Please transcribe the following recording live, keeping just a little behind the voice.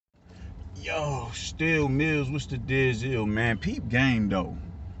Yo, still Mills, what's the deal, man? Peep game though.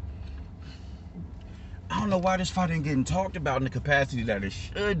 I don't know why this fight ain't getting talked about in the capacity that it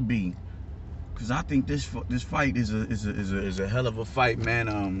should be, cause I think this fight is a hell of a fight,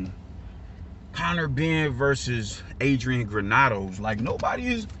 man. Conor Benn versus Adrian Granados. Like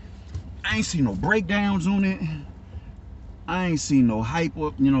I ain't seen no breakdowns on it. I ain't seen no hype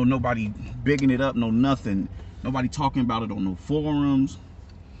up. Nobody bigging it up, no nothing. Nobody talking about it on no forums.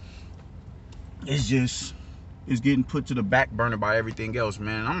 It's getting put to the back burner by everything else,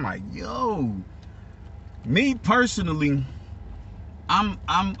 man. I'm like, yo, me personally, I'm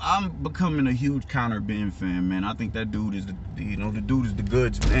becoming a huge Conor Benn fan, man. I think that dude is the dude is the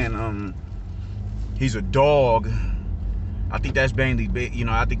goods, man. He's a dog. I think that's mainly,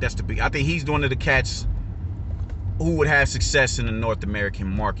 I think he's one of the cats who would have success in the North American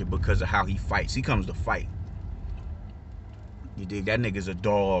market because of how he fights. He comes to fight. You dig? That nigga's a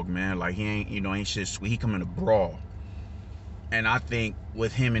dog, man. Like, he ain't shit sweet. He come in a brawl. And I think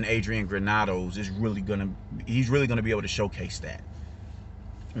with him and Adrian Granados, he's really gonna be able to showcase that.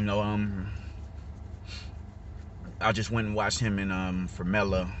 I just went and watched him in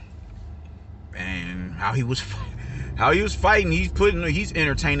Formella, and how he was fighting. He's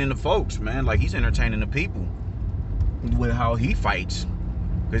entertaining the folks, man. Like, he's entertaining the people with how he fights,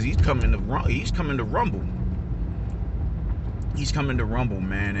 because he's coming to rumble. He's coming to rumble,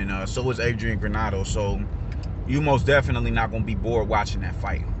 man, and so is Adrian Granados. So you most definitely not gonna be bored watching that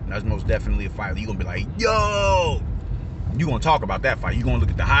fight. That's most definitely a fight. You gonna be like, yo, you gonna talk about that fight. You gonna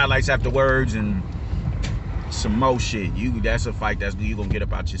look at the highlights afterwards and some more shit. That's a fight you gonna get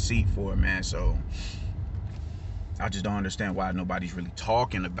up out your seat for, man. So I just don't understand why nobody's really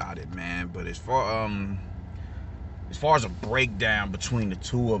talking about it, man. But as far as a breakdown between the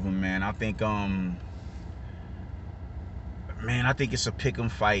two of them, man, I think I think it's a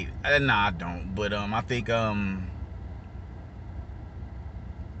pick'em fight. Nah, I don't. But I think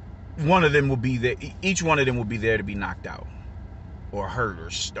one of them will be there. Each one of them will be there to be knocked out, or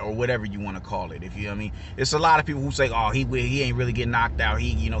hurt, or whatever you want to call it. If you know what I mean, it's a lot of people who say, "Oh, he ain't really getting knocked out.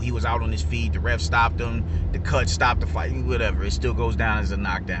 He was out on his feet. The ref stopped him. The cut stopped the fight. Whatever. It still goes down as a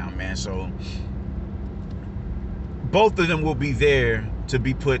knockdown, man." So both of them will be there to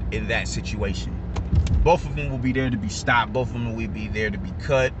be put in that situation. Both of them will be there to be stopped. Both of them will be there to be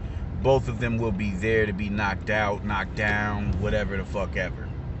cut. Both of them will be there to be knocked out, knocked down, whatever the fuck ever.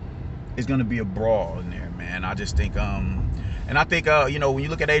 It's gonna be a brawl in there, man. I just think and I think when you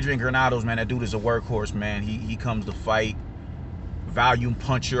look at Adrian Granados, man, that dude is a workhorse, man. He comes to fight. Volume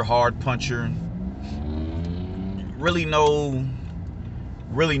puncher, hard puncher. Really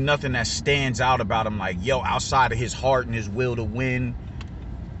nothing that stands out about him, like, yo, outside of his heart and his will to win,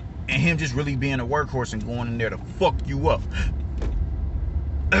 and him just really being a workhorse and going in there to fuck you up.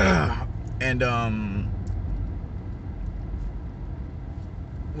 And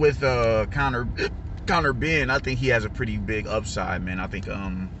with Conor Benn, I think he has a pretty big upside, man. I think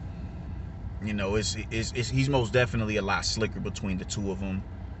he's most definitely a lot slicker between the two of them.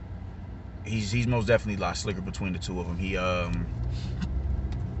 He's most definitely a lot slicker between the two of them. He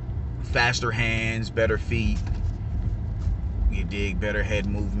faster hands, better feet. You dig? Better head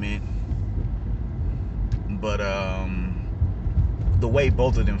movement. But the way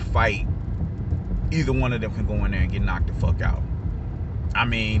both of them fight, either one of them can go in there and get knocked the fuck out. I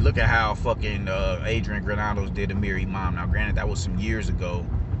mean, look at how fucking Adrian Granados did Amir Imam. Now, granted, that was some years ago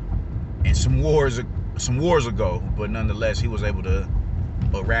and some wars ago, but nonetheless, he was able to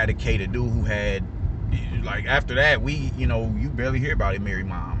eradicate a dude who had, like, after that, you barely hear about Amir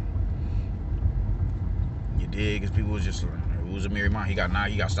Imam. You dig? Because people was just like, it was Amir Imam. He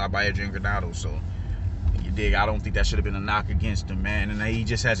got stopped by Adrian Granados. So you dig? I don't think that should have been a knock against him, man. And he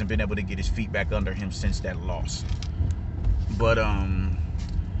just hasn't been able to get his feet back under him since that loss. But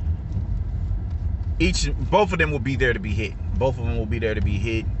both of them will be there to be hit. Both of them will be there to be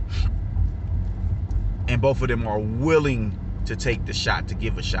hit, and both of them are willing to take the shot, to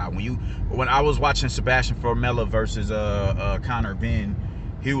give a shot. When I was watching Sebastian Formella versus Conor Benn,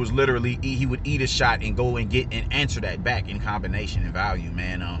 he was literally, he would eat a shot and go and get and answer that back in combination and value,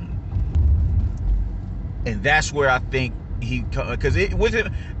 man. And that's where I think because with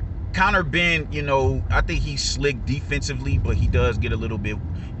him, Conor Benn, I think he's slick defensively, but he does get a little bit,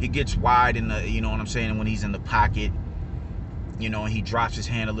 he gets wide in the, you know what I'm saying, when he's in the pocket, and he drops his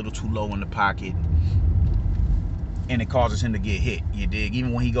hand a little too low in the pocket, and it causes him to get hit. You dig?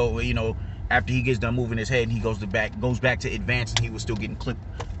 Even when he after he gets done moving his head and he goes back to advance, and he was still getting clipped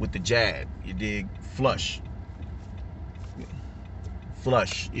with the jab. You dig? Flush.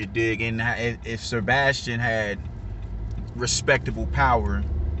 You dig? And if Sebastian had respectable power,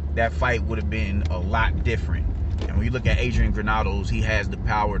 that fight would have been a lot different. And when you look at Adrian Granados, he has the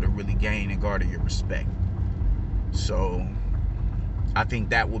power to really gain and garner your respect. So I think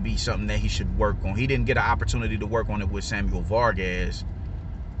that would be something that he should work on. He didn't get an opportunity to work on it with Samuel Vargas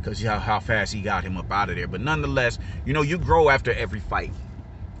because how fast he got him up out of there. But nonetheless, you grow after every fight.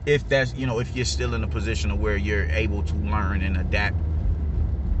 If that's, if you're still in a position of where you're able to learn and adapt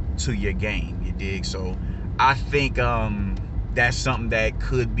to your game, you dig? So I think that's something that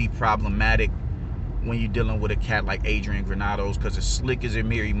could be problematic when you're dealing with a cat like Adrian Granados, because as slick as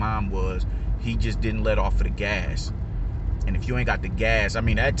Amir Imam was, he just didn't let off of the gas. And if you ain't got the gas, I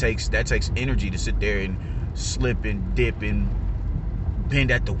mean, that takes energy to sit there and slip and dip and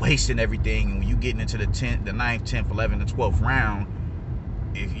bend at the waist and everything. And when you getting into the 9th, 10th, 11th, and 12th round,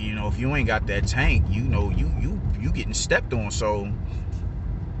 if you ain't got that tank, you getting stepped on. So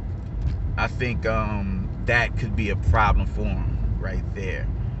I think that could be a problem for him right there.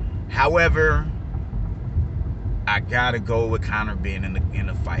 However, I gotta go with Conor Benn in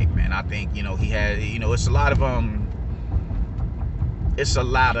the fight, man. I think he had, it's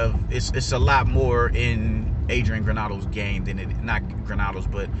a lot more in Adrian Granados' game than it, not Granados,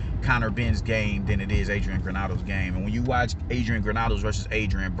 but Conor Benn's game than it is Adrian Granados' game. And when you watch Adrian Granados versus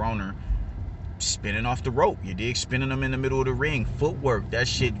Adrian Broner, spinning off the rope, you dig, spinning them in the middle of the ring, footwork, that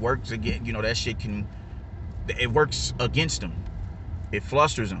shit works again. That shit it works against him. It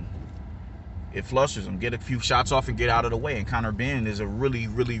flusters him. Get a few shots off and get out of the way. And Conor Benn is a really,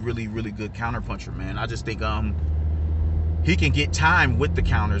 really, really, really good counter puncher, man. I just think he can get time with the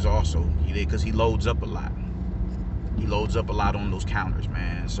counters also, because he loads up a lot. He loads up a lot on those counters,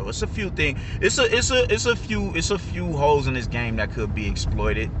 man. So it's a few things. It's a few holes in this game that could be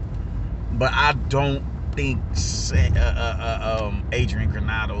exploited. But I don't think Adrian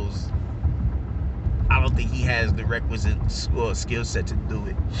Granados, I don't think he has the requisite skill set to do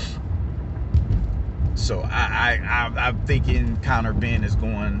it. So I'm thinking Conor Benn is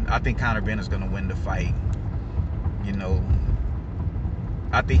going to win the fight.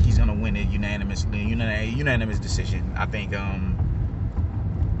 I think he's going to win it unanimous decision. I think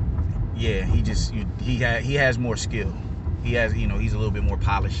he has more skill. He's a little bit more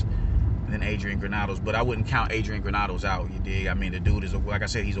polished than Adrian Granados, but I wouldn't count Adrian Granados out, you dig? I mean, the dude is, like I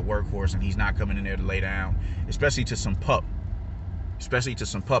said, he's a workhorse, and he's not coming in there to lay down, especially to some pup.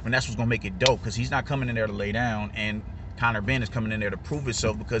 And that's what's gonna make it dope, because he's not coming in there to lay down, and Conor Benn is coming in there to prove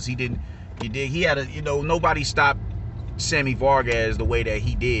himself, because he had nobody stopped Sammy Vargas the way that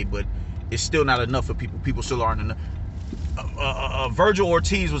he did, but it's still not enough for people still aren't enough. Virgil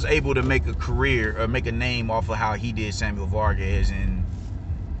Ortiz was able to make a career or make a name off of how he did Samuel Vargas, and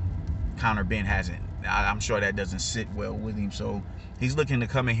Conor Benn hasn't. I'm sure that doesn't sit well with him, so he's looking to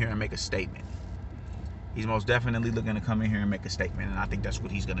come in here and make a statement. He's most definitely looking to come in here and make a statement, and I think that's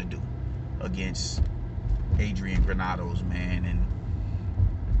what he's gonna do against Adrian Granados, man. And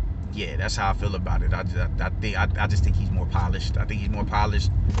yeah, that's how I feel about it. I just think he's more polished. I think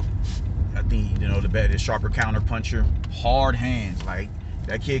the sharper counter puncher, hard hands. Like,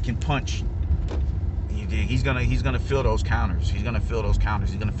 that kid can punch. He's gonna feel those counters. He's gonna feel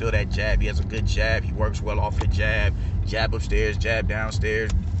that jab. He has a good jab. He works well off the jab. Jab upstairs, jab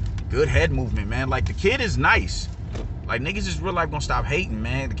downstairs. Good head movement, man. Like, the kid is nice. Like, niggas is real life gonna stop hating,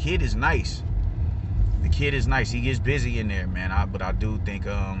 man. The kid is nice. He gets busy in there, man. But I do think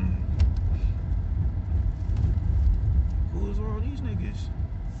who is all these niggas?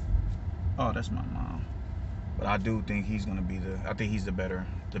 Oh, that's my mom. But I do think he's gonna be he's the better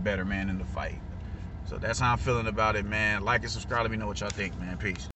man in the fight. So that's how I'm feeling about it, man. Like and subscribe. Let me know what y'all think, man. Peace.